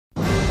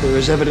There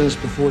is evidence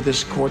before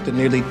this court that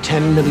nearly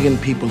 10 million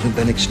people have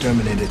been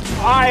exterminated.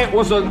 I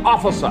was an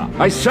officer.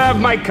 I served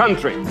my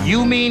country.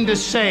 You mean to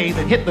say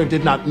that Hitler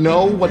did not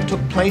know what took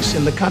place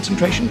in the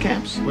concentration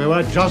camps? We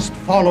were just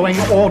following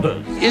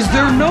orders. Is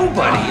there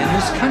nobody in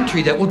this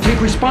country that will take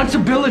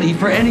responsibility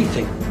for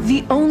anything?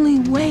 The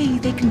only way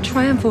they can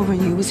triumph over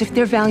you is if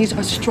their values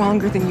are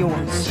stronger than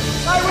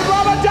yours. I would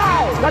rather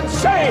die than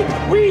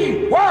say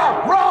we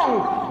were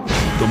wrong.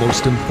 The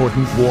most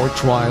important war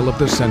trial of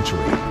the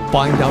century.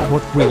 Find out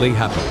what really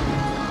happened.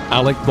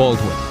 Alec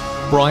Baldwin,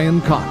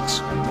 Brian Cox,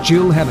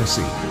 Jill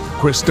Hennessy,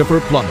 Christopher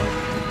Plummer.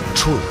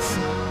 Truth.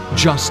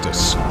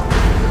 Justice.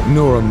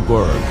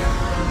 Nuremberg.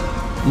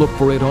 Look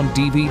for it on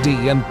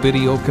DVD and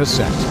video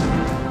cassette.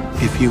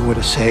 If you were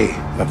to say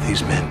of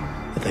these men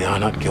that they are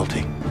not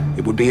guilty,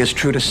 it would be as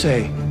true to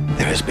say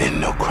there has been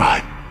no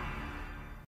crime.